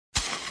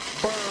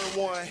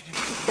one.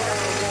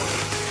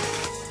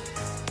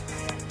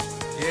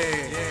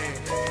 Yeah.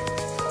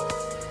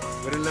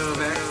 Where the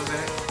love at?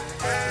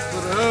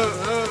 For the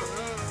hub.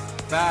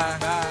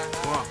 5,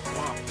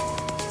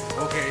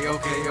 1. Okay.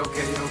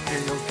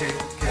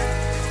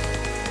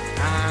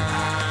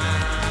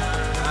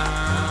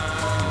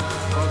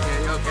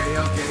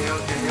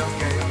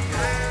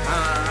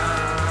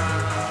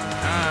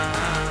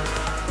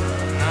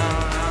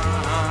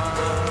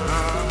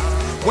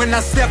 When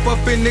I step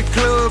up in the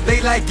club, they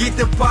like get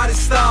the party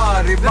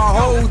started. My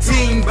whole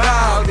team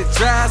bowed it,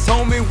 drives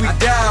home and we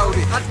doubt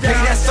it. Hey,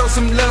 that's show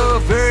some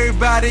love,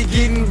 everybody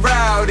getting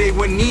rowdy.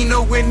 When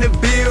Nino in the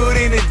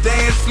building, the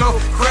dance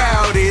floor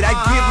crowded. I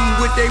give them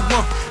what they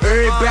want,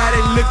 everybody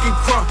looking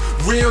crunk.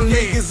 Real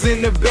niggas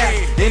in the back,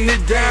 and the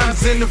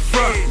dimes in the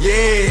front.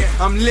 Yeah,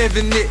 I'm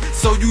living it,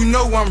 so you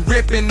know I'm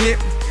ripping it.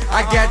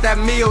 I got that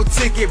meal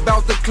ticket,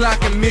 bout to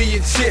clock a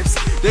million chips.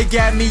 They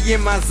got me in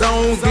my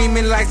zone,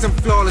 gleaming like some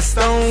flawless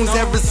stones.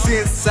 Ever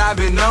since I've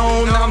been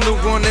on, I'm the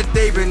one that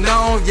they been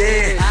on,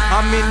 yeah.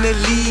 I'm in the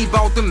lead,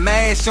 bout to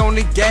mash on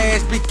the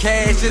gas, big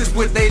cash is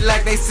what they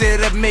like, they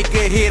said I'd make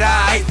a hit,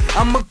 alright.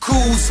 I'm a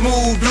cool,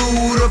 smooth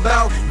dude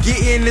about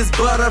getting this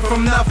butter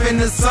from nothing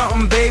to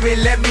something, baby.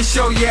 Let me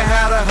show you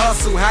how to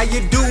hustle, how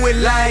you do it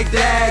like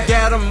that.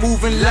 Got 'em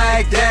moving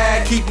like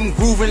that, keep 'em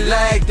grooving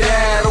like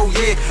that, oh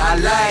yeah, I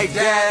like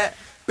that.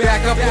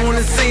 Back up on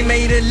the scene,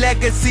 made a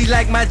legacy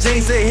like my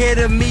jeans ahead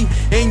of me.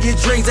 In your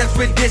dreams,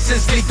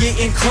 expeditiously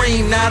getting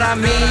cream. Now I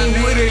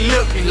mean, what it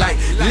looking like?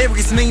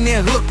 Lyrics mean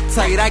they're hook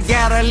tight. I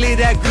gotta live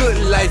that good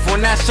life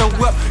when I show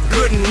up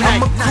good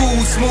night. I'm a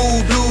cool,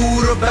 smooth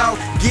dude about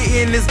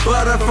getting this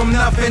butter from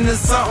nothing to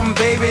something,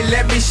 baby.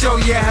 Let me show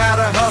you how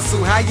to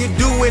hustle, how you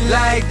do it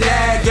like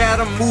that. Got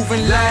 'em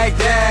moving like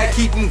that,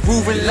 keep 'em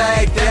grooving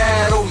like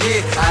that. Oh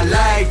yeah, I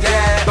like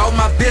that. About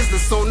my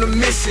business on the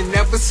mission,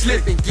 never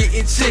slipping,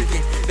 getting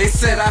chicken. They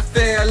said I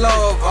fell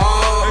off,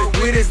 oh,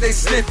 with us they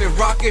sniffing.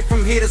 Rocket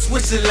from here to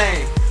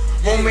Switzerland,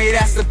 homie,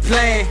 that's the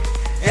plan.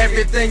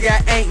 Everything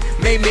I ain't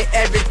made me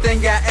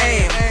everything I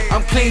am.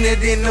 I'm cleaner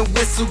than the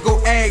whistle,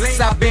 go ask,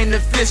 I've been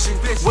official.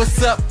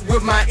 What's up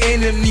with my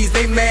enemies?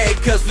 They mad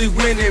cause we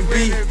winning,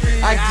 B.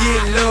 I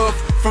get love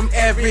from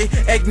every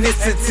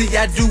ethnicity,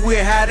 I do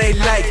it how they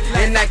like,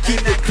 and I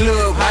keep the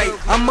club hype.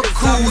 I'm a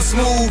cool,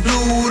 smooth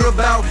dude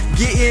about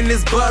getting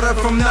this butter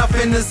from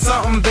nothing to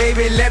something,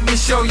 baby. Let me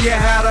show you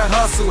how to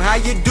hustle, how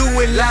you do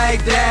it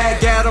like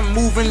that. Got 'em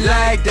moving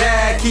like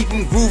that, keep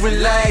 'em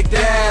grooving like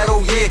that,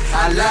 oh yeah,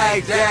 I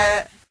like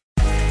that.